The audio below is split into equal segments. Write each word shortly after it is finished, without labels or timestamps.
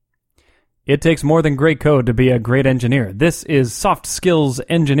It takes more than great code to be a great engineer. This is Soft Skills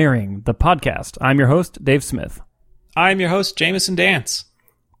Engineering, the podcast. I'm your host, Dave Smith. I'm your host, Jameson Dance.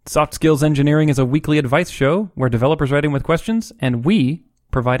 Soft Skills Engineering is a weekly advice show where developers write in with questions and we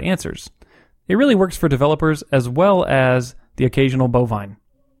provide answers. It really works for developers as well as the occasional bovine.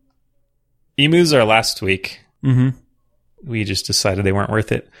 Emus are last week. Mm-hmm. We just decided they weren't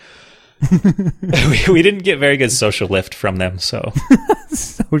worth it. we didn't get very good social lift from them, so...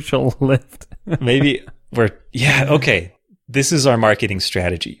 Social lift. Maybe okay. This is our marketing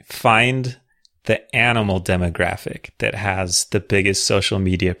strategy. Find the animal demographic that has the biggest social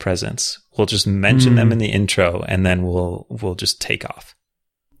media presence. We'll just mention them in the intro, and then we'll just take off.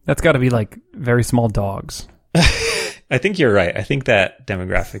 That's got to be like very small dogs. I think you're right. I think that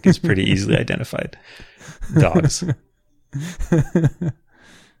demographic is pretty easily identified. Dogs.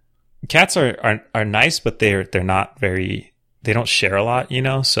 Cats are nice, but they're not very... They don't share a lot,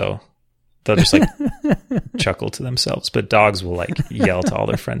 so they'll just like chuckle to themselves. But dogs will like yell to all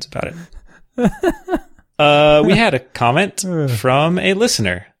their friends about it. We had a comment from a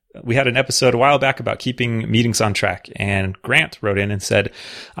listener. We had an episode a while back about keeping meetings on track, and Grant wrote in and said,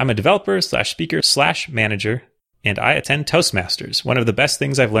 I'm a developer / speaker / manager, and I attend Toastmasters. One of the best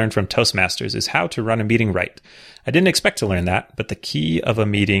things I've learned from Toastmasters is how to run a meeting right. I didn't expect to learn that, but the key of a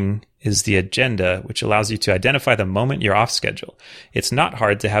meeting is the agenda, which allows you to identify the moment you're off schedule. It's not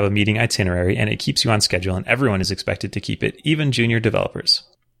hard to have a meeting itinerary, and it keeps you on schedule, and everyone is expected to keep it, even junior developers.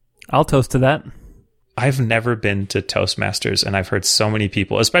 I'll toast to that. I've never been to Toastmasters, and I've heard so many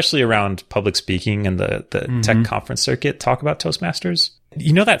people, especially around public speaking and the tech conference circuit, talk about Toastmasters.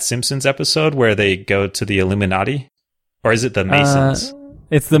 You know that Simpsons episode where they go to the Illuminati? Or is it the Masons?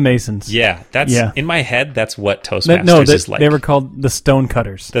 It's the Masons. Yeah, in my head, that's what Toastmasters is like. They were called the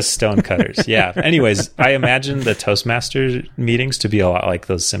Stonecutters. The Stonecutters, yeah. Anyways, I imagine the Toastmaster meetings to be a lot like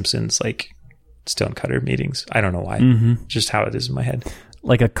those Simpsons, like Stonecutter meetings. I don't know why. Just how it is in my head.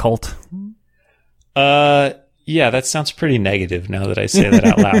 Like a cult. Yeah, that sounds pretty negative now that I say that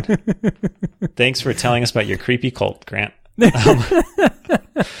out loud. Thanks for telling us about your creepy cult, Grant.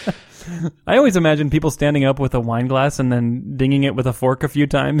 I always imagine people standing up with a wine glass and then dinging it with a fork a few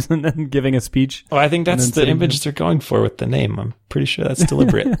times and then giving a speech. Oh, I think that's the image they're going for with the name. I'm pretty sure that's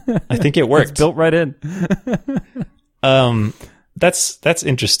deliberate. I think it worked. It's built right in. That's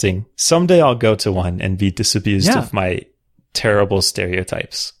interesting. Someday I'll go to one and be disabused of my terrible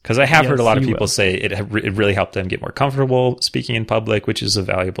stereotypes, because I have heard a lot of people say it really helped them get more comfortable speaking in public, which is a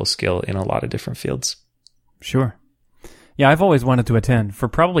valuable skill in a lot of different fields. Sure. Yeah, I've always wanted to attend. For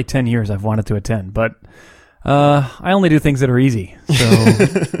probably 10 years I've wanted to attend, but I only do things that are easy.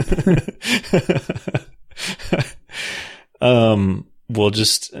 So we'll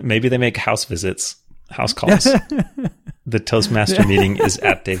just, maybe they make house visits, house calls. The Toastmaster meeting is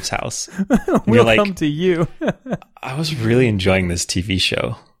at Dave's house. We'll come to you. I was really enjoying this TV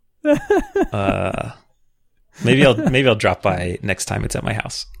show. Maybe I'll drop by next time it's at my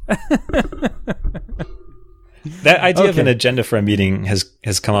house. That idea of an agenda for a meeting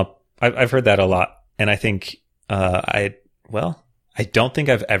has come up. I've heard that a lot, and I think I don't think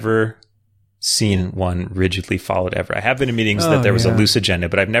I've ever seen one rigidly followed ever. I have been in meetings that there was a loose agenda,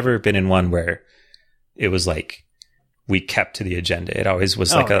 but I've never been in one where it was like we kept to the agenda. It always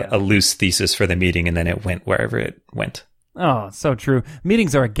was like a loose thesis for the meeting, and then it went wherever it went. Oh, so true.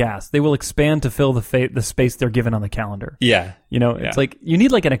 Meetings are a gas. They will expand to fill the space they're given on the calendar. Yeah. It's like you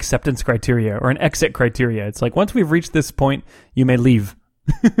need like an acceptance criteria or an exit criteria. It's like once we've reached this point, you may leave.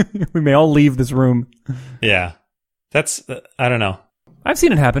 We may all leave this room. Yeah. That's, I don't know. I've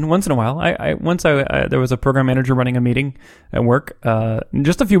seen it happen once in a while. Once there was a program manager running a meeting at work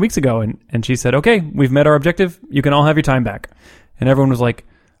just a few weeks ago, and she said, "Okay, we've met our objective. You can all have your time back." And everyone was like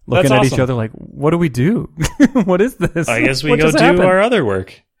looking at each other like, "What do we do? What is this? I guess we go do our other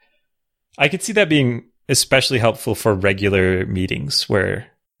work." I could see that being especially helpful for regular meetings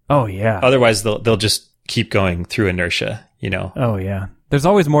where, otherwise they'll just keep going through inertia. Oh yeah, there's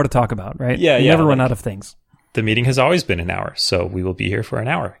always more to talk about, right? Yeah, you never run out of things. The meeting has always been an hour, so we will be here for an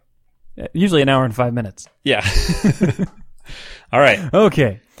hour. Usually an hour and 5 minutes. Yeah. All right.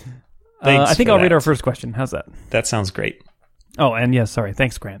 Okay. I think I'll read our first question. How's that? That sounds great. Oh, and yes, sorry.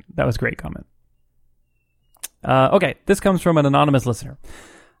 Thanks, Grant. That was a great comment. Okay, this comes from an anonymous listener.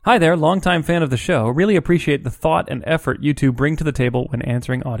 Hi there, longtime fan of the show. Really appreciate the thought and effort you two bring to the table when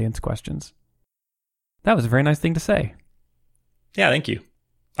answering audience questions. That was a very nice thing to say. Yeah, thank you.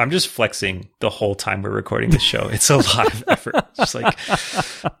 I'm just flexing the whole time we're recording the show. It's a lot of effort. Just like,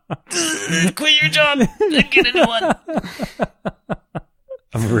 quit your job and get into one.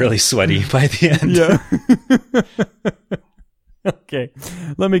 I'm really sweaty by the end. Yeah. Okay,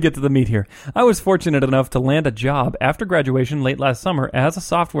 let me get to the meat here. I was fortunate enough to land a job after graduation late last summer as a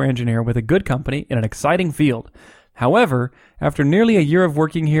software engineer with a good company in an exciting field. However, after nearly a year of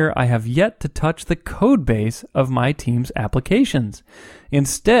working here, I have yet to touch the code base of my team's applications.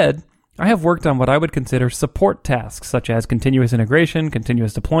 Instead, I have worked on what I would consider support tasks, such as continuous integration,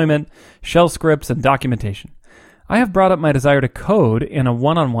 continuous deployment, shell scripts, and documentation. I have brought up my desire to code in a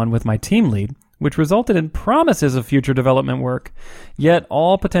one-on-one with my team lead, which resulted in promises of future development work. Yet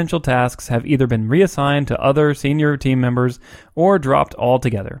all potential tasks have either been reassigned to other senior team members or dropped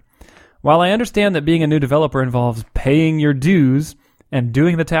altogether. While I understand that being a new developer involves paying your dues and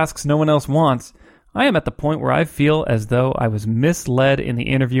doing the tasks no one else wants, I am at the point where I feel as though I was misled in the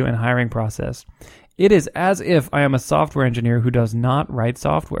interview and hiring process. It is as if I am a software engineer who does not write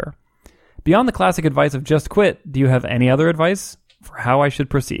software. Beyond the classic advice of just quit, do you have any other advice for how I should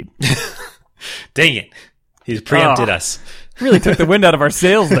proceed? Dang it. He's preempted us. Really took the wind out of our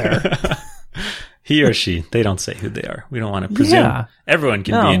sails there. He or she, they don't say who they are. We don't want to presume. Yeah. Everyone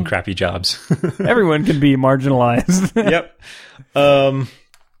can be in crappy jobs. Everyone can be marginalized. Yep.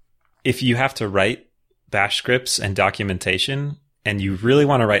 If you have to write bash scripts and documentation, and you really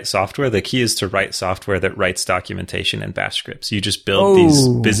want to write software, the key is to write software that writes documentation and bash scripts. You just build these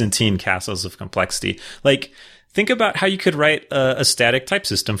Byzantine castles of complexity. Like, think about how you could write a static type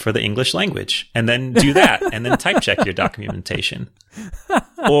system for the English language, and then do that, and then type check your documentation.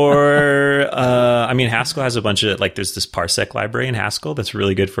 Or, Haskell has a bunch of, there's this parsec library in Haskell that's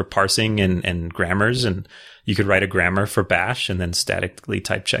really good for parsing and grammars, and you could write a grammar for bash and then statically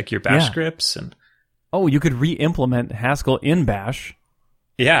type check your bash scripts. And you could re-implement Haskell in bash.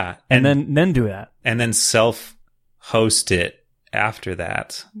 Yeah. And then do that. And then self-host it after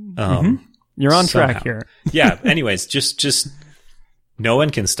that. You're on track here. Yeah. Anyways, just no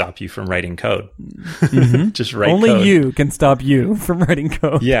one can stop you from writing code. Just write Only code. you can stop you from writing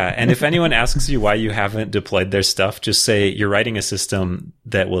code. Yeah. And if anyone asks you why you haven't deployed their stuff, just say you're writing a system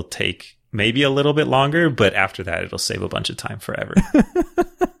that will take maybe a little bit longer, but after that, it'll save a bunch of time forever.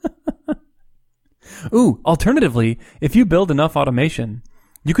 Alternatively, if you build enough automation,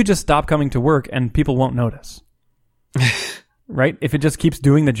 you could just stop coming to work and people won't notice. Right? If it just keeps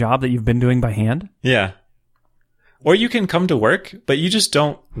doing the job that you've been doing by hand. Yeah. Or you can come to work, but you just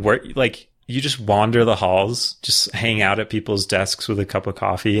don't work. You just wander the halls, just hang out at people's desks with a cup of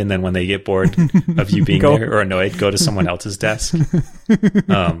coffee. And then when they get bored of you being there or annoyed, go to someone else's desk.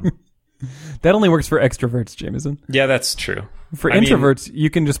 That only works for extroverts, Jameson. Yeah, that's true. For introverts, you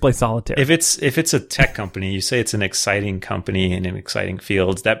can just play solitaire. If it's a tech company, you say it's an exciting company in an exciting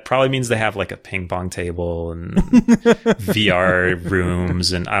field, that probably means they have like a ping pong table and VR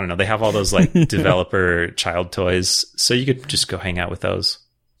rooms, and I don't know, they have all those developer child toys, so you could just go hang out with those.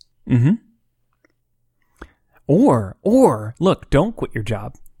 Mm-hmm. Or look, don't quit your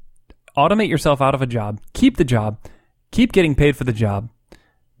job. Automate yourself out of a job. Keep the job. Keep getting paid for the job.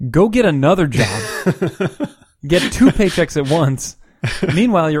 Go get another job. Get 2 paychecks at once.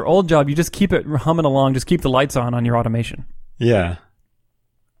 Meanwhile, your old job, you just keep it humming along. Just keep the lights on your automation. Yeah.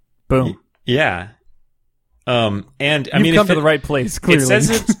 Boom. Yeah. And You've come to the right place, clearly. It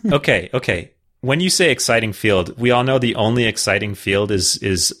says it's okay. When you say exciting field, we all know the only exciting field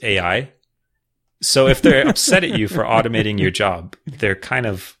is AI. So if they're upset at you for automating your job, they're kind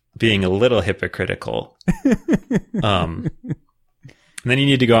of being a little hypocritical. And then you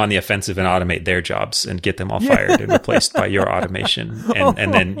need to go on the offensive and automate their jobs and get them all fired and replaced by your automation.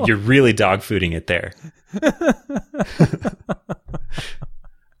 And then you're really dogfooding it there.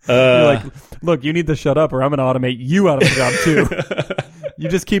 You're like, look, you need to shut up or I'm going to automate you out of the job too. You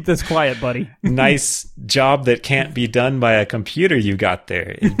just keep this quiet, buddy. Nice job that can't be done by a computer you got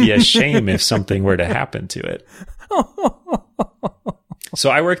there. It'd be a shame if something were to happen to it. So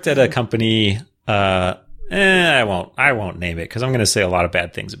I worked at a company, I won't name it because I'm going to say a lot of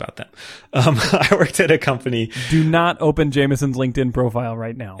bad things about them. I worked at a company. Do not open Jameson's LinkedIn profile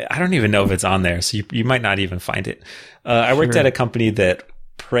right now. I don't even know if it's on there, so you might not even find it. I worked at a company that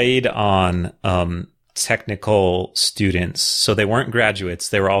preyed on technical students. So they weren't graduates.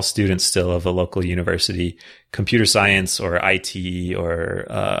 They were all students still of a local university, computer science or IT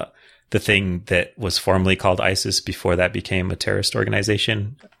or the thing that was formerly called ISIS before that became a terrorist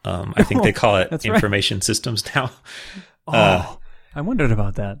organization. I think they call it information systems now. I wondered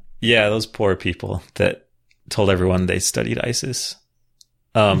about that. Yeah, those poor people that told everyone they studied ISIS.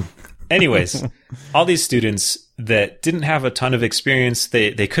 Anyways, all these students that didn't have a ton of experience,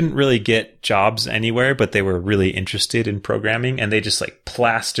 they couldn't really get jobs anywhere, but they were really interested in programming, and they just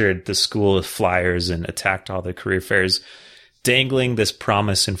plastered the school with flyers and attacked all the career fairs, dangling this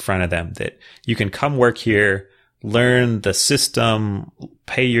promise in front of them that you can come work here learn the system,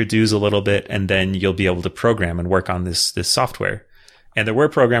 pay your dues a little bit, and then you'll be able to program and work on this software. And there were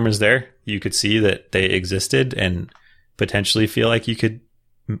programmers there. You could see that they existed and potentially feel like you could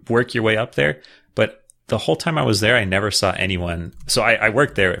work your way up there. But the whole time I was there, I never saw anyone. So I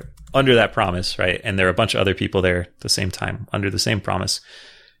worked there under that promise, right? And there were a bunch of other people there at the same time under the same promise.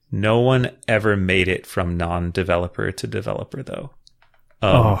 No one ever made it from non-developer to developer, though.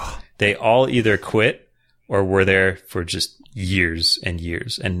 They all either quit or were there for just years and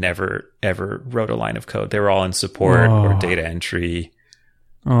years and never, ever wrote a line of code. They were all in support or data entry.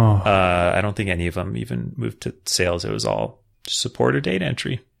 I don't think any of them even moved to sales. It was all support or data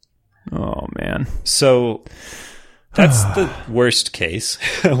entry. Oh, man. So that's the worst case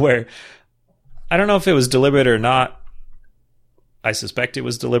where I don't know if it was deliberate or not. I suspect it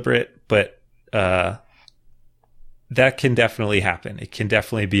was deliberate, but that can definitely happen. It can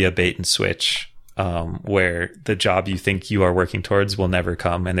definitely be a bait and switch where the job you think you are working towards will never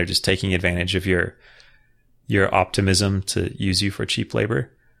come, and they're just taking advantage of your optimism to use you for cheap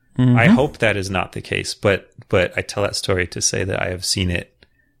labor. Mm-hmm. I hope that is not the case, but I tell that story to say that I have seen it.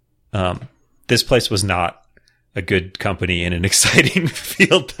 This place was not a good company in an exciting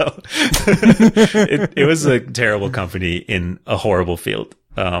field, though. It was a terrible company in a horrible field.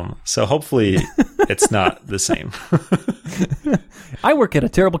 So hopefully it's not the same. I work at a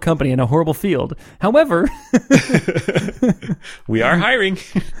terrible company in a horrible field. However, we are hiring.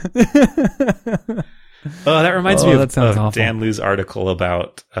 That reminds me of Dan Liu's article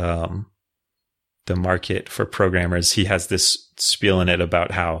about the market for programmers. He has this spiel in it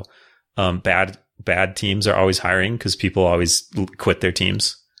about how bad teams are always hiring because people always quit their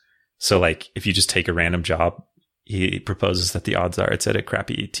teams. So like if you just take a random job, he proposes that the odds are it's at a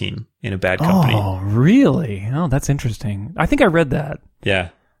crappy team in a bad company. Oh, really? Oh, that's interesting. I think I read that. Yeah.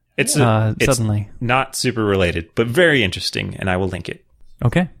 It's suddenly not super related, but very interesting, and I will link it.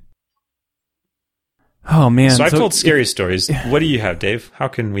 Okay. Oh, man. So I've told scary stories. What do you have, Dave? How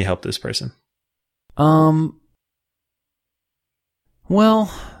can we help this person?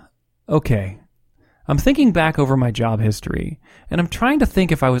 Well, okay. I'm thinking back over my job history, and I'm trying to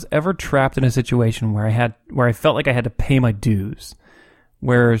think if I was ever trapped in a situation where I felt like I had to pay my dues,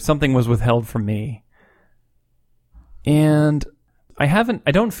 where something was withheld from me. And I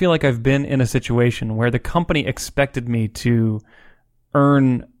don't feel like I've been in a situation where the company expected me to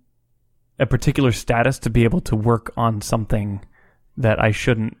earn a particular status to be able to work on something that I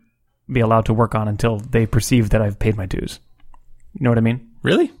shouldn't be allowed to work on until they perceive that I've paid my dues. You know what I mean?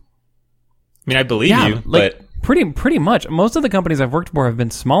 Really? I mean, I believe you, but pretty much. Most of the companies I've worked for have been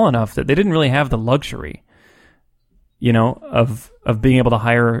small enough that they didn't really have the luxury, of being able to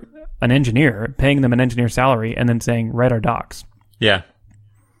hire an engineer, paying them an engineer salary, and then saying, write our docs. Yeah.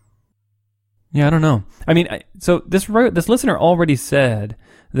 Yeah, I don't know. I mean, so this listener already said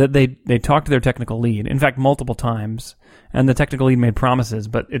that they talked to their technical lead, in fact, multiple times, and the technical lead made promises,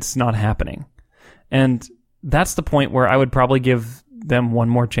 but it's not happening. And that's the point where I would probably give them one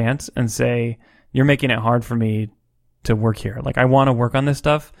more chance and say, you're making it hard for me to work here. Like, I want to work on this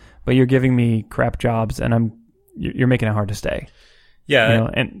stuff, but you're giving me crap jobs, and you're making it hard to stay. Yeah,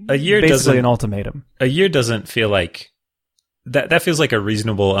 and a year basically an ultimatum. A year doesn't feel like that feels like a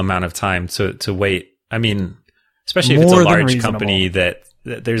reasonable amount of time to wait. I mean, especially if it's a large company that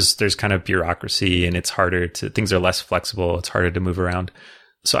there's kind of bureaucracy and it's harder things are less flexible. It's harder to move around.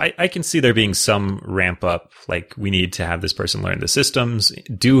 So I can see there being some ramp up, like we need to have this person learn the systems,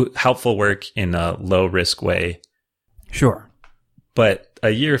 do helpful work in a low risk way. Sure. But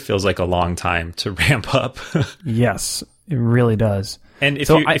a year feels like a long time to ramp up. Yes, it really does. And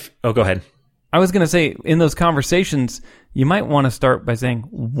go ahead. I was going to say, in those conversations, you might want to start by saying,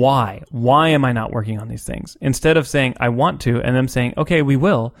 why? Why am I not working on these things? Instead of saying, I want to, and them saying, okay, we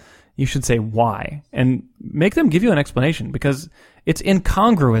will, you should say why. And make them give you an explanation, because it's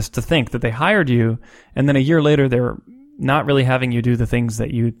incongruous to think that they hired you, and then a year later, they're not really having you do the things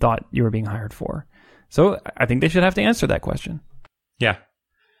that you thought you were being hired for. So I think they should have to answer that question. Yeah.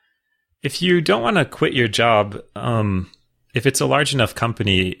 If you don't want to quit your job, if it's a large enough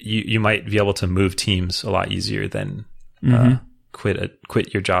company, you might be able to move teams a lot easier than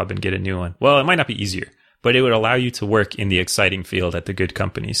quit your job and get a new one. Well, it might not be easier, but it would allow you to work in the exciting field at the good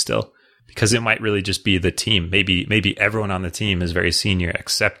company still, because it might really just be the team. Maybe everyone on the team is very senior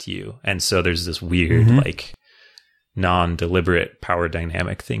except you, and so there's this weird like non-deliberate power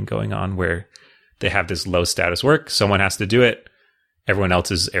dynamic thing going on where they have this low status work. Someone has to do it. Everyone else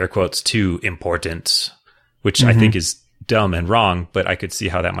is, air quotes, too important, which I think is dumb and wrong, but I could see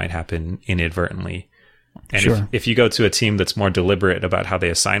how that might happen inadvertently. And Sure. if you go to a team that's more deliberate about how they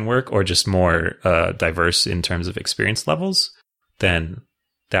assign work or just more diverse in terms of experience levels, then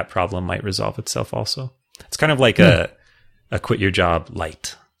that problem might resolve itself also. It's kind of like a quit your job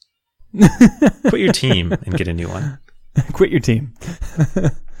light. Quit your team and get a new one. Quit your team.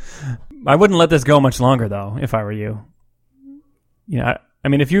 I wouldn't let this go much longer, though, if I were you. You know, I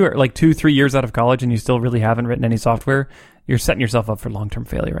mean, if you are like 2-3 years out of college and you still really haven't written any software, you're setting yourself up for long-term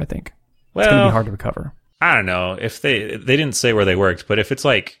failure, I think. It's going to be hard to recover. I don't know. If they didn't say where they worked, but if it's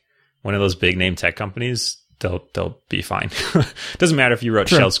like one of those big name tech companies, they'll be fine. Doesn't matter if you wrote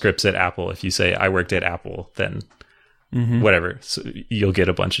shell scripts at Apple. If you say I worked at Apple, then whatever. So you'll get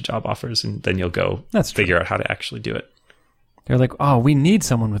a bunch of job offers, and then you'll go figure out how to actually do it. They're like, oh, we need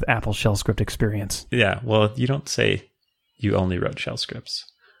someone with Apple shell script experience. Yeah, well, you don't say you only wrote shell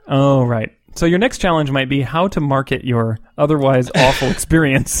scripts. Oh, right. So your next challenge might be how to market your otherwise awful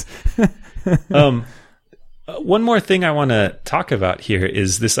experience. One more thing I want to talk about here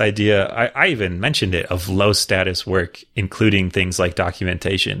is this idea, I even mentioned it, of low status work, including things like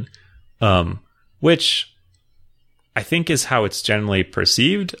documentation, which I think is how it's generally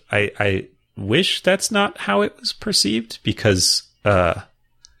perceived. I wish that's not how it was perceived, because I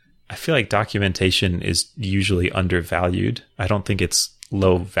feel like documentation is usually undervalued. I don't think it's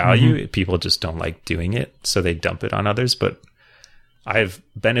low value. People just don't like doing it, so they dump it on others. But I've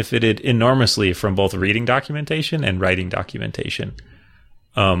benefited enormously from both reading documentation and writing documentation.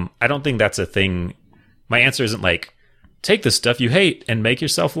 I don't think that's a thing. My answer isn't like, take the stuff you hate and make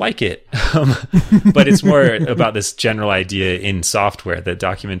yourself like it. But it's more about this general idea in software that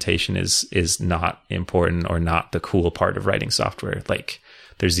documentation is not important or not the cool part of writing software. Like,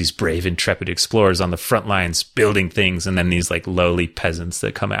 there's these brave, intrepid explorers on the front lines building things, and then these like lowly peasants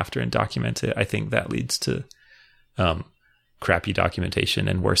that come after and document it. I think that leads to crappy documentation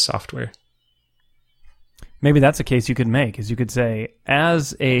and worse software. Maybe that's a case you could make, is you could say, I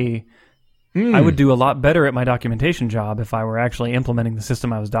would do a lot better at my documentation job if I were actually implementing the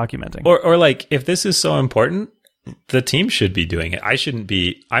system I was documenting. Or like, if this is so important, the team should be doing it. I shouldn't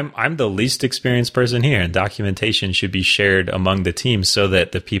be. I'm the least experienced person here, and documentation should be shared among the team so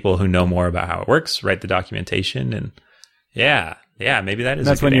that the people who know more about how it works write the documentation. And yeah, maybe that is.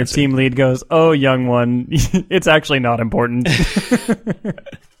 That's when your team lead goes, "Oh, young one, it's actually not important."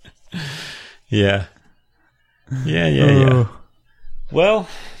 Yeah. Well,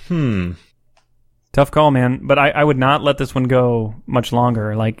 Tough call, man. But I would not let this one go much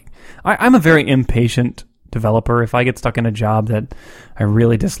longer. Like, I'm a very impatient developer. If I get stuck in a job that I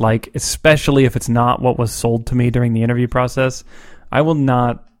really dislike, especially if it's not what was sold to me during the interview process, I will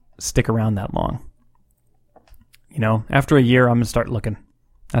not stick around that long. You know, after a year, I'm going to start looking.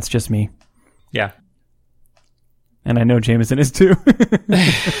 That's just me. Yeah. And I know Jameson is too.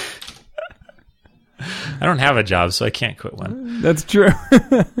 I don't have a job, so I can't quit one. That's true.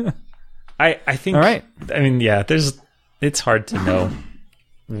 I think, all right. I mean, yeah, it's hard to know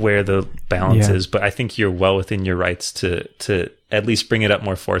where the balance is, but I think you're well within your rights to at least bring it up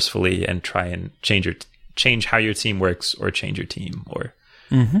more forcefully and try and change how your team works, or change your team, or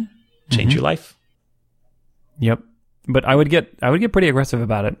change your life. Yep. But I would get pretty aggressive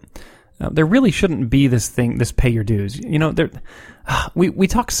about it. There really shouldn't be this pay your dues. You know, we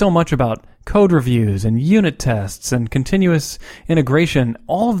talk so much about code reviews and unit tests and continuous integration.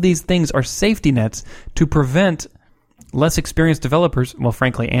 All of these things are safety nets to prevent less experienced developers, well,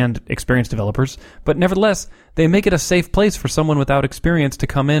 frankly, and experienced developers, but nevertheless, they make it a safe place for someone without experience to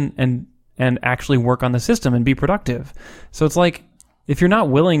come in and actually work on the system and be productive. So it's like, if you're not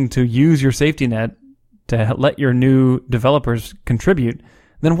willing to use your safety net to let your new developers contribute,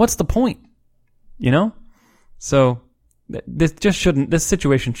 then what's the point? You know? So this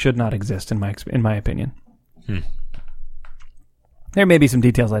situation should not exist in my opinion. There may be some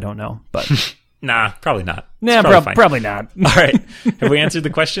details I don't know, but nah, probably not. Nah, probably not. All right. Have we answered the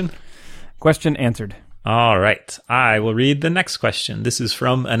question? Question answered. All right. I will read the next question. This is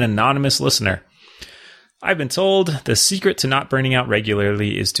from an anonymous listener. I've been told the secret to not burning out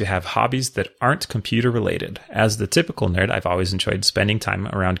regularly is to have hobbies that aren't computer related. As the typical nerd, I've always enjoyed spending time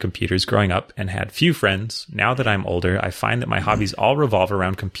around computers growing up and had few friends. Now that I'm older, I find that my hobbies all revolve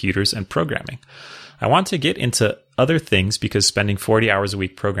around computers and programming. I want to get into other things because spending 40 hours a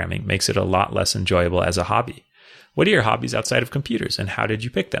week programming makes it a lot less enjoyable as a hobby. What are your hobbies outside of computers, and how did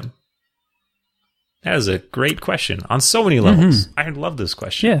you pick them? That is a great question on so many levels. I love this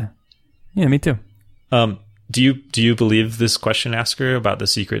question. Yeah, me too. Do you believe this question asker about the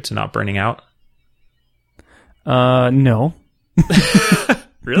secret to not burning out? No.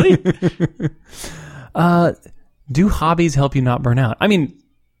 Really? Do hobbies help you not burn out? I mean,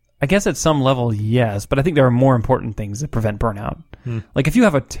 I guess at some level, yes, but I think there are more important things that prevent burnout. Like if you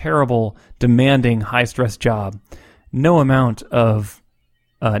have a terrible, demanding, high-stress job, no amount of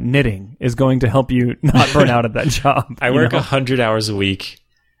knitting is going to help you not burn out at that job. I work 100 hours a week,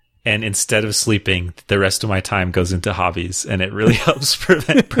 and instead of sleeping, the rest of my time goes into hobbies, and it really helps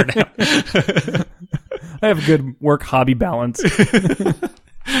prevent burnout. I have a good work-hobby balance.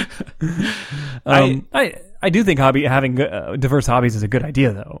 I do think having diverse hobbies is a good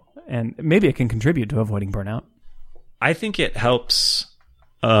idea, though, and maybe it can contribute to avoiding burnout. I think it helps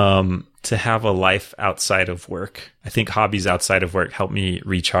to have a life outside of work. I think hobbies outside of work help me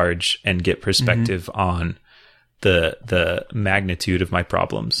recharge and get perspective on the magnitude of my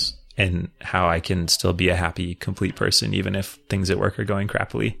problems and how I can still be a happy, complete person, even if things at work are going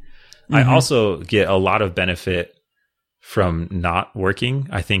crappily. I also get a lot of benefit from not working.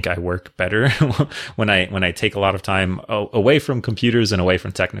 I think I work better when I take a lot of time away from computers and away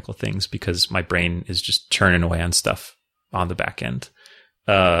from technical things, because my brain is just churning away on stuff on the back end.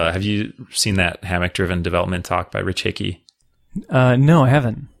 Have you seen that hammock-driven development talk by Rich Hickey? No, I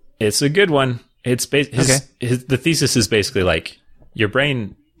haven't. It's a good one. It's the thesis is basically like your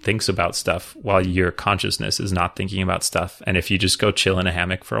brain thinks about stuff while your consciousness is not thinking about stuff. And if you just go chill in a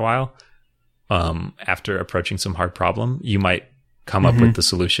hammock for a while, after approaching some hard problem, you might come up with the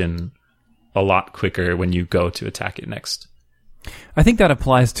solution a lot quicker when you go to attack it next. I think that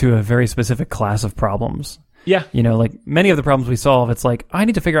applies to a very specific class of problems. Yeah. You know, like many of the problems we solve, it's like, I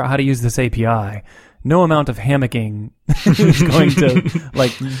need to figure out how to use this API. No amount of hammocking is going to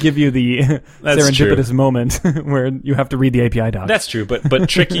like give you the serendipitous moment where you have to read the API docs. That's true, but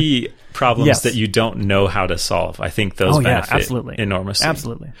tricky problems that you don't know how to solve, I think those benefit enormously.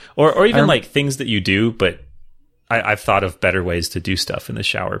 Absolutely. Or even like things that you do, but I've thought of better ways to do stuff in the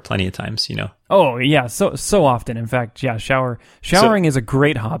shower plenty of times, you know. Oh yeah, so often. In fact, yeah, showering is a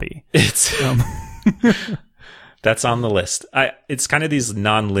great hobby. It's that's on the list. It's kind of these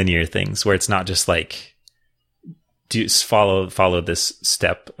non-linear things where it's not just like follow this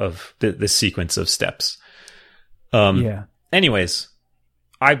step of this sequence of steps. Anyways,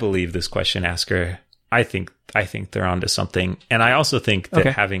 I believe this question asker. I think they're onto something, and I also think that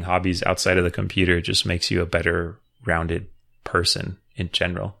having hobbies outside of the computer just makes you a better rounded person in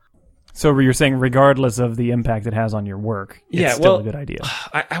general. So you're saying regardless of the impact it has on your work, it's still a good idea.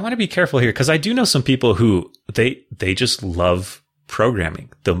 I want to be careful here because I do know some people who they just love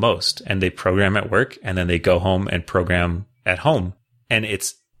programming the most, and they program at work and then they go home and program at home. And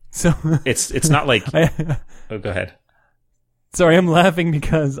it's not like, oh, go ahead. Sorry, I'm laughing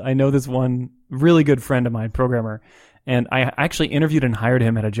because I know this one really good friend of mine, programmer, and I actually interviewed and hired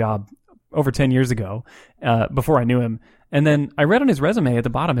him at a job over 10 years ago, before I knew him. And then I read on his resume at the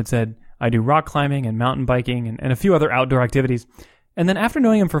bottom, it said, I do rock climbing and mountain biking and a few other outdoor activities. And then after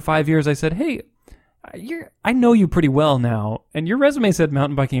knowing him for 5 years, I said, hey, I know you pretty well now, and your resume said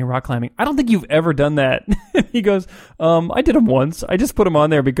mountain biking and rock climbing. I don't think you've ever done that. He goes, I did them once. I just put them on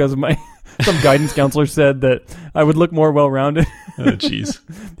there because some guidance counselor said that I would look more well-rounded. Oh, jeez.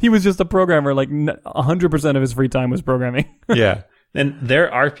 He was just a programmer. Like 100% of his free time was programming. Yeah. And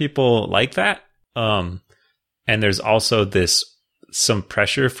there are people like that. And there's also some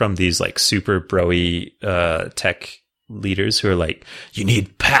pressure from these like super bro-y tech leaders who are like, you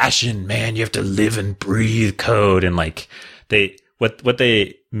need passion, man. You have to live and breathe code. And like what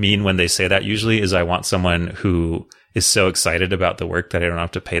they mean when they say that usually is I want someone who is so excited about the work that I don't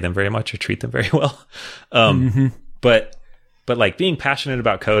have to pay them very much or treat them very well. But like being passionate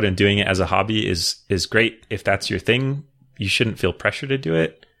about code and doing it as a hobby is great. If that's your thing, you shouldn't feel pressure to do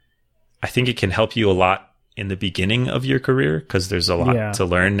it. I think it can help you a lot in the beginning of your career because there's a lot to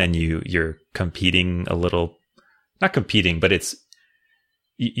learn, and you're competing a little, not competing, but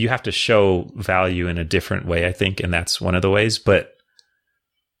you have to show value in a different way, I think, and that's one of the ways. But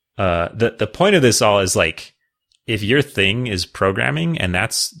the point of this all is like, if your thing is programming and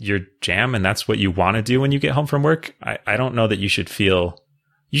that's your jam and that's what you want to do when you get home from work, I don't know that you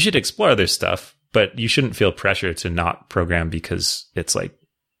should explore other stuff, but you shouldn't feel pressure to not program because it's like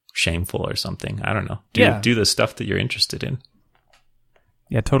shameful or something. I don't know. Do the stuff that you're interested in.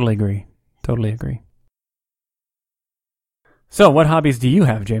 Yeah, totally agree. So what hobbies do you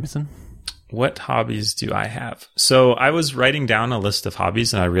have, Jameson? What hobbies do I have? So I was writing down a list of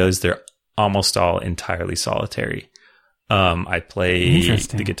hobbies and I realized they're almost all entirely solitary. I play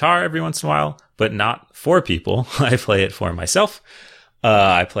the guitar every once in a while, but not for people. I play it for myself.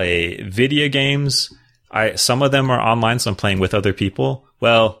 I play video games. Some of them are online, so I'm playing with other people.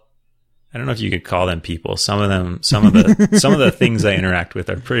 Well, I don't know if you could call them people. Some of the things I interact with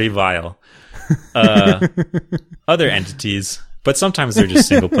are pretty vile. Other entities, but sometimes they're just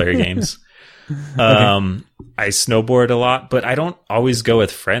single player games. Okay. I snowboard a lot, but I don't always go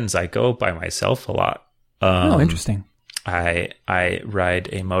with friends. I go by myself a lot. Interesting. I ride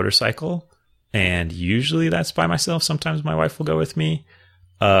a motorcycle, and usually that's by myself. Sometimes my wife will go with me.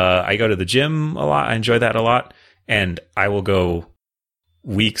 I go to the gym a lot. I enjoy that a lot. And I will go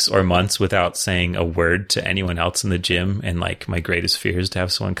weeks or months without saying a word to anyone else in the gym. And like my greatest fear is to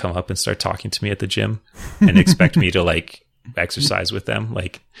have someone come up and start talking to me at the gym and expect me to like exercise with them.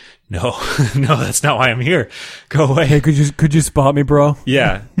 Like, no, that's not why I'm here. Go away. Hey, could you spot me, bro?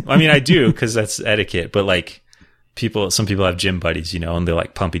 Yeah. I mean, I do, because that's etiquette, but like some people have gym buddies, and they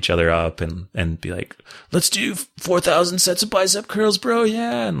like pump each other up and be like, let's do 4,000 sets of bicep curls, bro.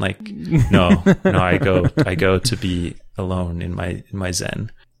 Yeah. And like, no, I go to be alone in my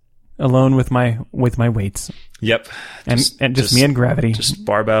zen. Alone with my weights. Yep. And just me and gravity. Just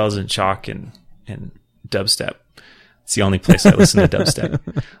barbells and chalk and dubstep. It's the only place I listen to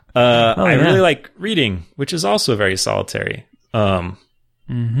dubstep. I really like reading, which is also very solitary.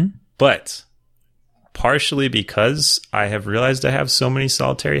 But partially because I have realized I have so many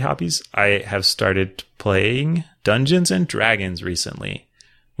solitary hobbies, I have started playing Dungeons and Dragons recently,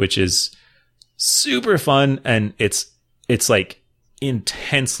 which is super fun, and it's like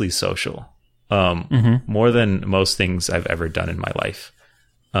intensely social. More than most things I've ever done in my life.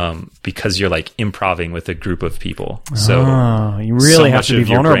 Because you're like improving with a group of people. So you really have to be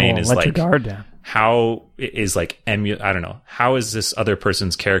vulnerable and let like, your guard down. How is like I don't know, how is this other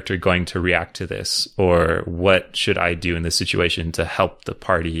person's character going to react to this, or what should I do in this situation to help the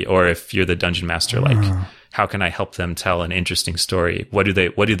party? Or if you're the dungeon master, like how can I help them tell an interesting story? What do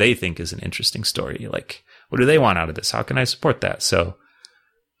they think is an interesting story? Like, what do they want out of this? How can I support that? So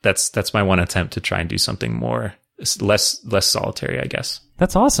that's my one attempt to try and do something more less solitary, I guess.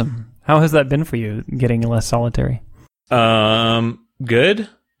 That's awesome. How has that been for you, getting less solitary? Good.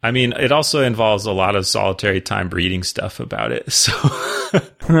 I mean, it also involves a lot of solitary time reading stuff about it. So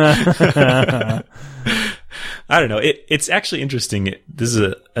I don't know. It's actually interesting. This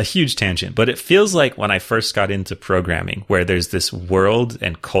is a huge tangent, but it feels like when I first got into programming, where there's this world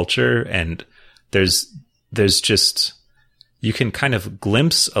and culture, and there's just, you can kind of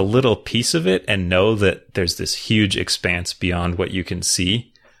glimpse a little piece of it and know that there's this huge expanse beyond what you can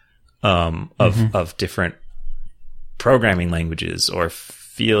see, of different programming languages or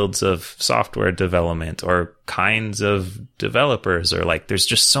fields of software development or kinds of developers, or like there's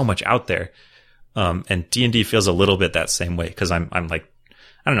just so much out there. And D&D feels a little bit that same way, because I'm like,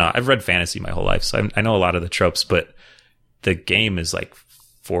 I don't know, I've read fantasy my whole life, so I know a lot of the tropes, but the game is like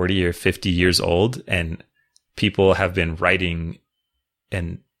 40 or 50 years old, and people have been writing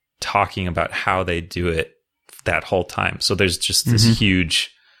and talking about how they do it that whole time. So there's just this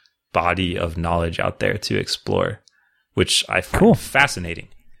huge body of knowledge out there to explore, which I find fascinating.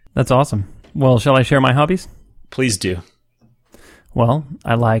 That's awesome. Well, shall I share my hobbies? Please do. Well,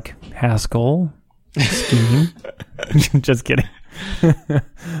 I like Haskell, Scheme. Just kidding.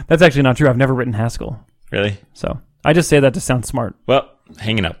 That's actually not true. I've never written Haskell. Really? So I just say that to sound smart. Well,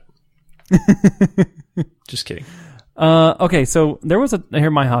 hanging up. Just kidding. Okay, so here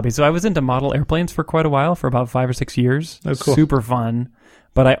are my hobbies. So I was into model airplanes for quite a while, for about 5 or 6 years. Oh, cool. Super fun.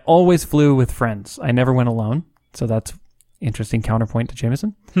 But I always flew with friends. I never went alone. So that's interesting counterpoint to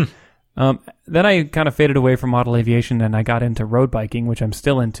Jameson. Then I kind of faded away from model aviation, and I got into road biking, which I'm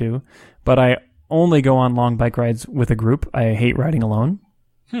still into. But I only go on long bike rides with a group. I hate riding alone.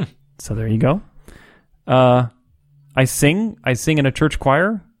 So there you go. I sing in a church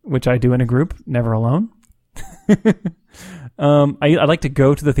choir, which I do in a group, never alone. I like to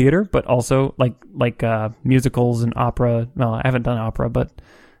go to the theater, but also like musicals and opera. Well, I haven't done opera, but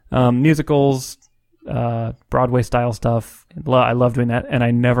musicals, Broadway style stuff. I love doing that, and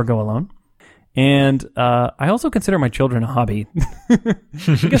I never go alone. And I also consider my children a hobby. I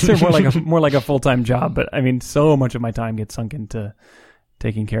guess they're more like a full-time job, but I mean, so much of my time gets sunk into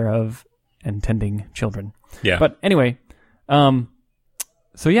taking care of and tending children. Yeah. But anyway,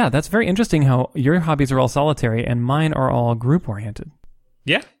 so yeah, that's very interesting how your hobbies are all solitary and mine are all group-oriented.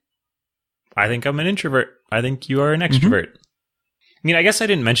 Yeah. I think I'm an introvert. I think you are an extrovert. I mean, I guess I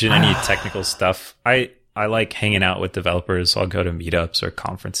didn't mention any technical stuff. I like hanging out with developers. I'll go to meetups or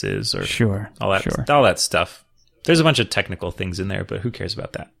conferences or all that stuff. There's a bunch of technical things in there, but who cares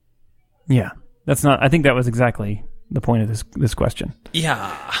about that? Yeah. I think that was exactly the point of this question.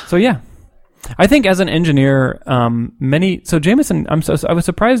 Yeah. So yeah. I think as an engineer, so Jameson, I was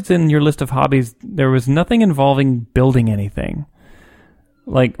surprised in your list of hobbies, there was nothing involving building anything,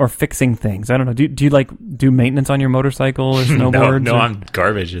 or fixing things. I don't know. Do you do maintenance on your motorcycle or snowboards? No, I'm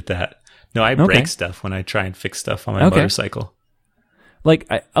garbage at that. No, I break stuff when I try and fix stuff on my motorcycle. Like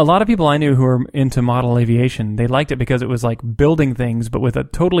a lot of people I knew who are into model aviation, they liked it because it was like building things, but with a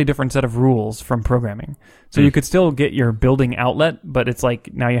totally different set of rules from programming. So you could still get your building outlet, but it's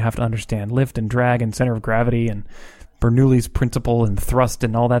like now you have to understand lift and drag and center of gravity and Bernoulli's principle and thrust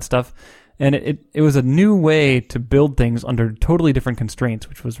and all that stuff. And it was a new way to build things under totally different constraints,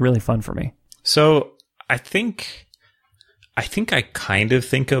 which was really fun for me. So I think I kind of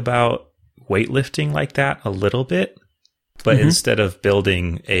think about weightlifting like that a little bit. But instead of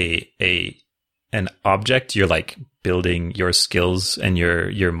building an object, you're like building your skills and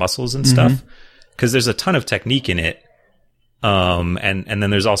your muscles and stuff. Because there's a ton of technique in it. And then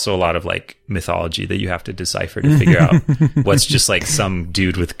there's also a lot of like mythology that you have to decipher to figure out what's just like some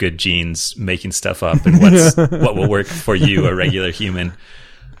dude with good genes making stuff up and what will work for you, a regular human.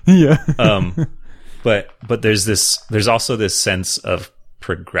 Yeah. But there's also this sense of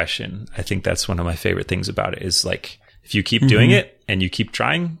progression. I think that's one of my favorite things about it is like, if you keep doing it and you keep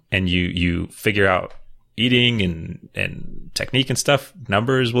trying and you figure out eating and technique and stuff,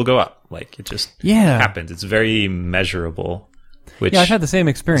 numbers will go up. Like it just happens. It's very measurable, which I've had the same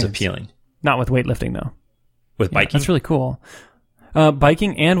experience. Is appealing. Not with weightlifting though. With biking? That's really cool.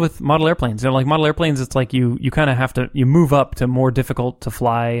 Biking and with model airplanes. Like model airplanes, it's like you kind of have to, you move up to more difficult to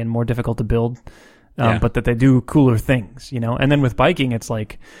fly and more difficult to build, but that they do cooler things, And then with biking, it's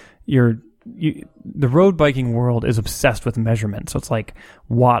like the road biking world is obsessed with measurement. So it's like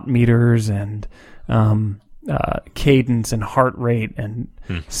watt meters and cadence and heart rate and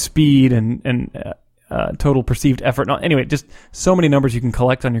speed and total perceived effort. Anyway, just so many numbers you can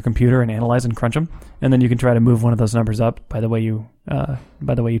collect on your computer and analyze and crunch them, and then you can try to move one of those numbers up by the way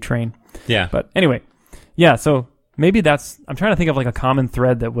you train. Yeah. But anyway, so maybe I'm trying to think of like a common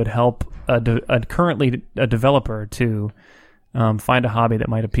thread that would help currently a developer to find a hobby that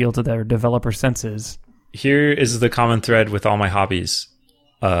might appeal to their developer senses. Here is the common thread with all my hobbies.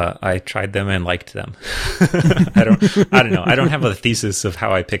 I tried them and liked them. I don't know. I don't have a thesis of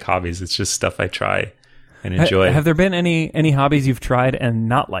how I pick hobbies. It's just stuff I try and enjoy. Have there been any hobbies you've tried and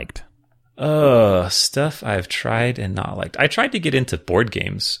not liked? Stuff I've tried and not liked. I tried to get into board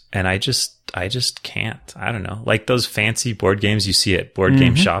games and I just can't. I don't know. Like those fancy board games you see at board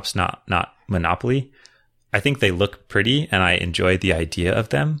game shops, not Monopoly. I think they look pretty and I enjoy the idea of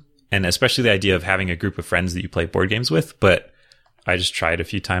them. And especially the idea of having a group of friends that you play board games with. But I just tried a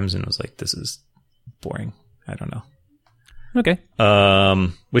few times and was like, this is boring. I don't know. Okay.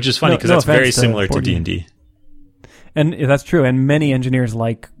 Which is funny because that's very similar to D&D. And that's true. And many engineers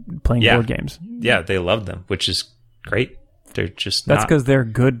like playing board games. Yeah, they love them, which is great. They're just That's because they're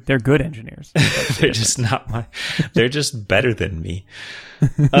good. They're good engineers. They're just not they're just better than me.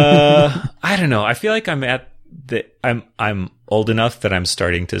 I don't know. I feel like I'm old enough that I'm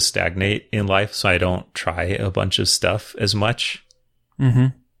starting to stagnate in life, so I don't try a bunch of stuff as much.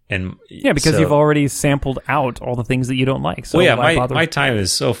 And because you've already sampled out all the things that you don't like. So my time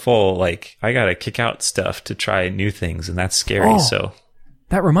is so full. Like I got to kick out stuff to try new things, and that's scary. So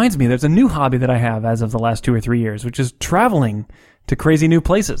that reminds me, there's a new hobby that I have as of the last 2 or 3 years, which is traveling to crazy new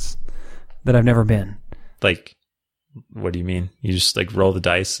places that I've never been. Like, what do you mean? You just like roll the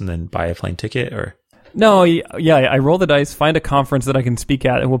dice and then buy a plane ticket, or? No, I roll the dice, find a conference that I can speak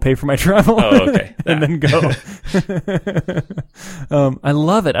at, and will pay for my travel. Oh, okay. And then go. I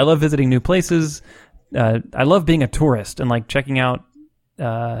love it. I love visiting new places. I love being a tourist and like checking out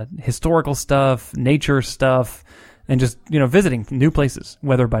historical stuff, nature stuff, and just visiting new places,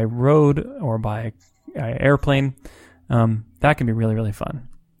 whether by road or by airplane. That can be really, really fun.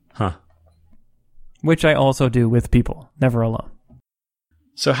 Huh. Which I also do with people, never alone.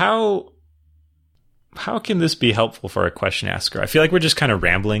 So how can this be helpful for a question asker? I feel like we're just kind of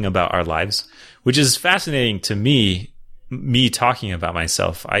rambling about our lives, which is fascinating to me. Me talking about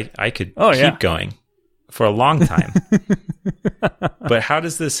myself, I could keep going for a long time. But how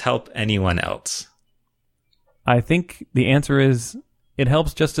does this help anyone else? I think the answer is it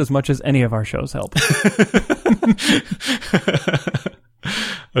helps just as much as any of our shows help.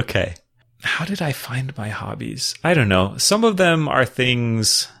 Okay. How did I find my hobbies? I don't know. Some of them are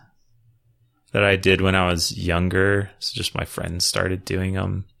things that I did when I was younger. So just my friends started doing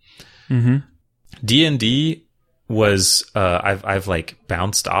them. D&D was, I've like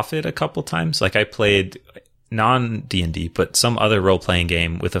bounced off it a couple times. Like I played non D&D, but some other role-playing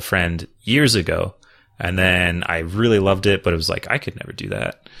game with a friend years ago. And then I really loved it, but it was like, I could never do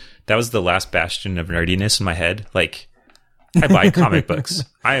that. That was the last bastion of nerdiness in my head. Like, I buy comic books.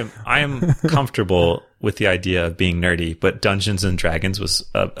 I am comfortable with the idea of being nerdy, but Dungeons and Dragons was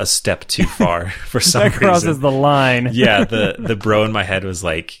a step too far for some reason. That crosses the line. Yeah, the bro in my head was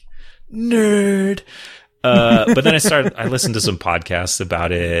like, nerd. But then I listened to some podcasts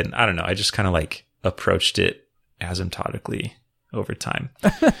about it. And I don't know. I just kind of like approached it asymptotically over time.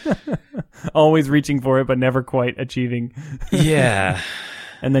 Always reaching for it, but never quite achieving. Yeah.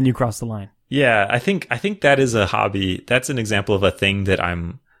 And then you cross the line. Yeah. I think that is a hobby. That's an example of a thing that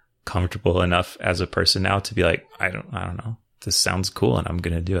I'm comfortable enough as a person now to be like, I don't know. This sounds cool and I'm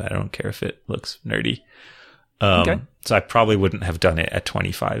going to do it. I don't care if it looks nerdy. Okay. So I probably wouldn't have done it at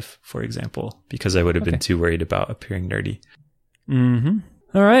 25, for example, because I would have been too worried about appearing nerdy. Mm-hmm.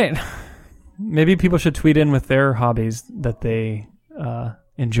 All right. Maybe people should tweet in with their hobbies that they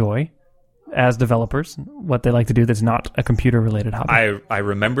enjoy as developers, what they like to do that's not a computer-related hobby. I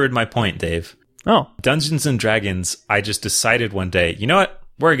remembered my point, Dave. Oh. Dungeons and Dragons, I just decided one day, you know what?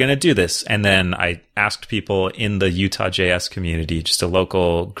 We're going to do this. And then I asked people in the Utah JS community, just a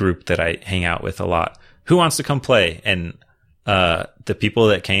local group that I hang out with a lot, who wants to come play? And the people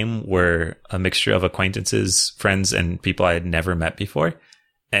that came were a mixture of acquaintances, friends, and people I had never met before.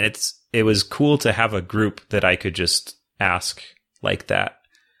 And it was cool to have a group that I could just ask like that.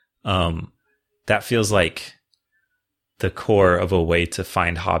 That feels like the core of a way to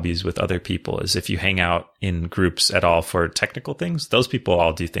find hobbies with other people is if you hang out in groups at all for technical things, those people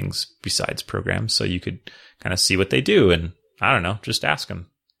all do things besides programs. So you could kind of see what they do. And I don't know, just ask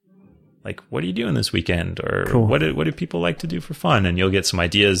them like, what are you doing this weekend? Or cool. What do people like to do for fun? And you'll get some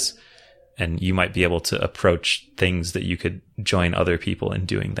ideas and you might be able to approach things that you could join other people in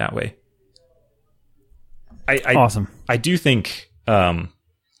doing that way. Awesome. I do think,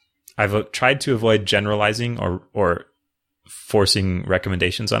 I've tried to avoid generalizing or forcing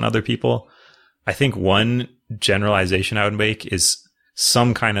recommendations on other people. I think one generalization I would make is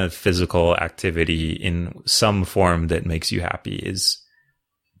some kind of physical activity in some form that makes you happy is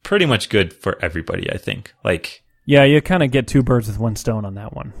pretty much good for everybody, I think. Like, yeah, you kind of get two birds with one stone on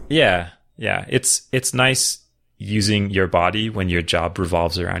that one. Yeah. Yeah. It's nice using your body when your job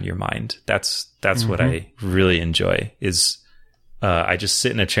revolves around your mind. That's what I really enjoy is I just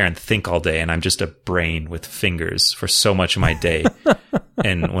sit in a chair and think all day, and I'm just a brain with fingers for so much of my day.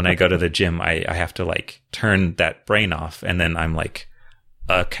 And when I go to the gym, I have to like turn that brain off, and then I'm like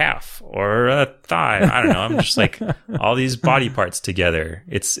a calf or a thigh. I don't know. I'm just like all these body parts together.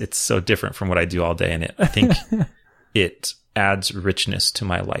 It's so different from what I do all day, and I think it adds richness to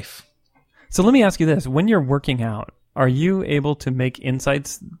my life. So let me ask you this: when you're working out, are you able to make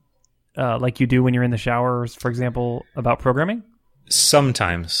insights like you do when you're in the showers, for example, about programming?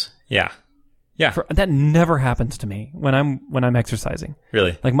 Sometimes, yeah. That never happens to me when I'm exercising.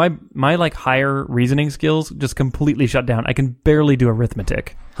 Really? Like my like higher reasoning skills just completely shut down. I can barely do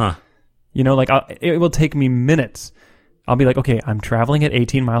arithmetic. Huh? You know, like it will take me minutes. I'll be like, okay, I'm traveling at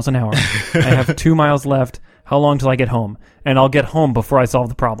 18 miles an hour. I have 2 miles left. How long till I get home? And I'll get home before I solve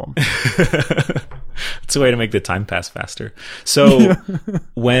the problem. It's a way to make the time pass faster. So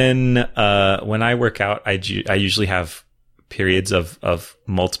when I work out, I usually have periods of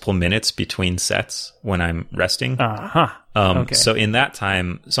multiple minutes between sets when I'm resting. Okay. So in that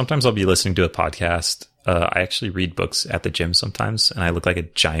time, sometimes I'll be listening to a podcast. I actually read books at the gym sometimes, and I look like a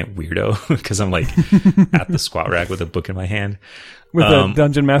giant weirdo because I'm like at the squat rack with a book in my hand. With a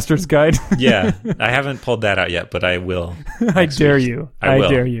Dungeon Master's Guide? Yeah. I haven't pulled that out yet, but I will. I dare you. I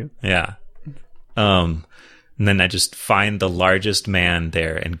dare you. Yeah. And then I just find the largest man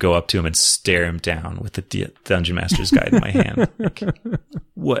there and go up to him and stare him down with the Dungeon Master's Guide in my hand. Like,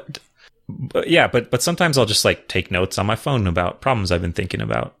 what? But sometimes I'll just like take notes on my phone about problems I've been thinking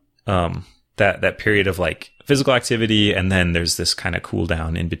about. That period of like physical activity, and then there's this kind of cool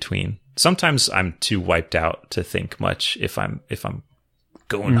down in between. Sometimes I'm too wiped out to think much if I'm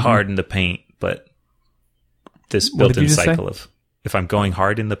going hard in the paint, but this built-in cycle of if I'm going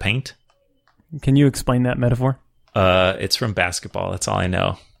hard in the paint. Can you explain that metaphor? It's from basketball. That's all I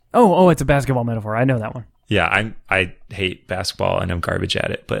know. Oh, it's a basketball metaphor. I know that one. Yeah, I hate basketball and I'm garbage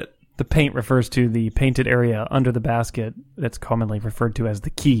at it, but the paint refers to the painted area under the basket that's commonly referred to as the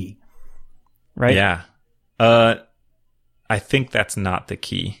key. Right? Yeah. I think that's not the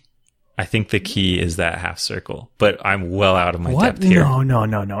key. I think the key is that half circle, but I'm well out of my depth here.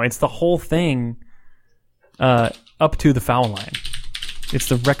 No. It's the whole thing up to the foul line. It's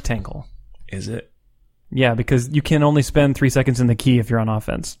the rectangle. Is it? Yeah, because you can only spend 3 seconds in the key if you're on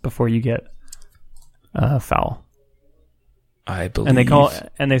offense before you get foul. I believe.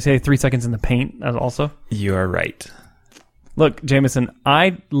 And they say 3 seconds in the paint also. You are right. Look, Jameson,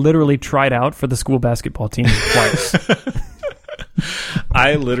 I literally tried out for the school basketball team twice.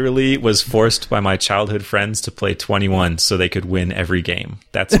 I literally was forced by my childhood friends to play 21 so they could win every game.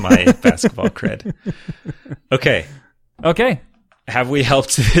 That's my basketball cred. Okay. Okay. Have we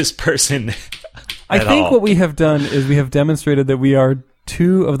helped this person I think what we have done is we have demonstrated that we are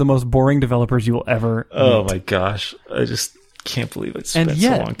two of the most boring developers you will ever meet. Oh my gosh. I just can't believe I spent so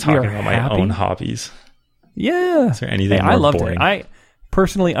long talking about my own hobbies. Yeah. Is there anything more I loved boring? it.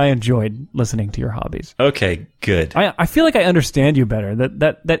 Personally, I enjoyed listening to your hobbies. Okay, good. I feel like I understand you better.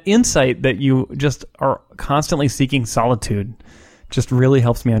 That insight that you just are constantly seeking solitude just really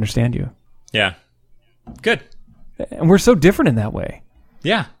helps me understand you. Yeah. Good. And we're so different in that way.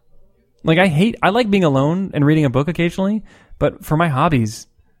 Yeah. Like I like being alone and reading a book occasionally, but for my hobbies,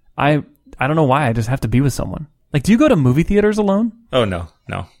 I don't know why I just have to be with someone. Like, do you go to movie theaters alone? Oh, no.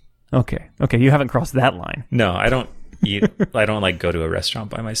 Okay, you haven't crossed that line. No, I don't eat. I don't like go to a restaurant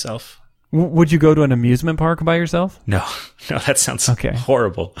by myself. Would you go to an amusement park by yourself? No, that sounds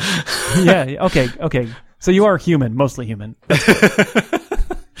horrible. Yeah, okay. So you are human, mostly human.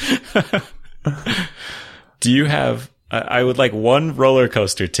 Do you have... I would like one roller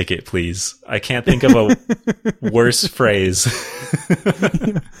coaster ticket, please. I can't think of a worse phrase.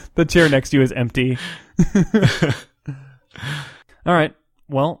 The chair next to you is empty. All right.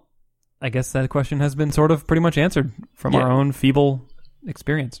 Well, I guess that question has been sort of pretty much answered from our own feeble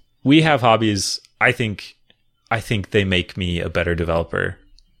experience. We have hobbies. I think they make me a better developer.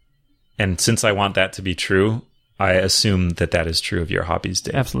 And since I want that to be true, I assume that is true of your hobbies,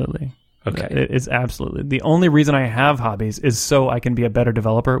 Dave. Absolutely. Okay. It is absolutely. The only reason I have hobbies is so I can be a better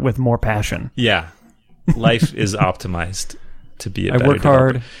developer with more passion. Yeah. Life is optimized to be a better developer. I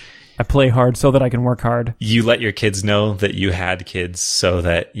work hard. I play hard so that I can work hard. You let your kids know that you had kids so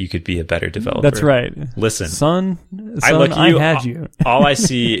that you could be a better developer. That's right. Listen. Son, I had you. All I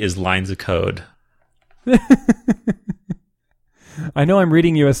see is lines of code. I know I'm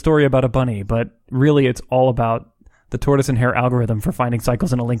reading you a story about a bunny, but really it's all about the tortoise and hare algorithm for finding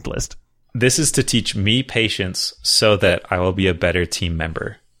cycles in a linked list. This is to teach me patience so that I will be a better team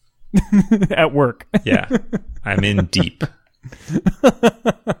member. At work. Yeah. I'm in deep.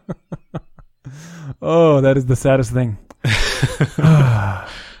 Oh, that is the saddest thing.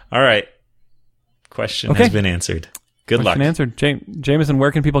 All right. Question has been answered. Good luck. Answered. Jameson,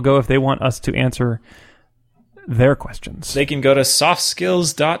 where can people go if they want us to answer their questions? They can go to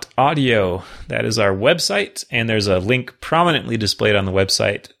softskills.audio. That is our website, and there's a link prominently displayed on the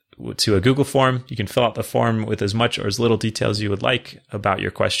website to a Google form. You can fill out the form with as much or as little details you would like about your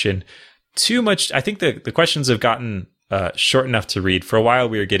question. Too much. I think the questions have gotten short enough to read. For a while,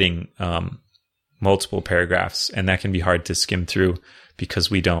 we were getting multiple paragraphs, and that can be hard to skim through because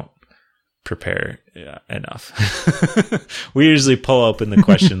we don't prepare enough. We usually pull open the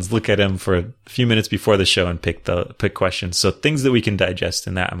questions, look at them for a few minutes before the show, and pick questions. So things that we can digest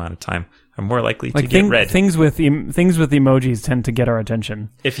in that amount of time are more likely to get read. Things with emojis tend to get our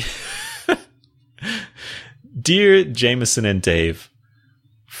attention. Dear Jameson and Dave,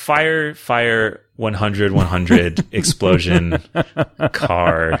 fire 100 explosion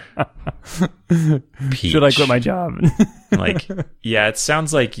car peach. Should I quit my job? It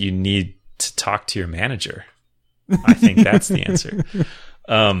sounds like you need to talk to your manager. I think that's the answer.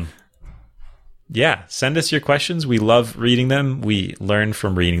 Send us your questions. We love reading them. We learn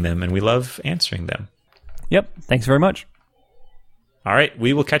from reading them, and we love answering them. Yep. Thanks very much. All right.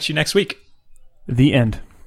 We will catch you next week. The end.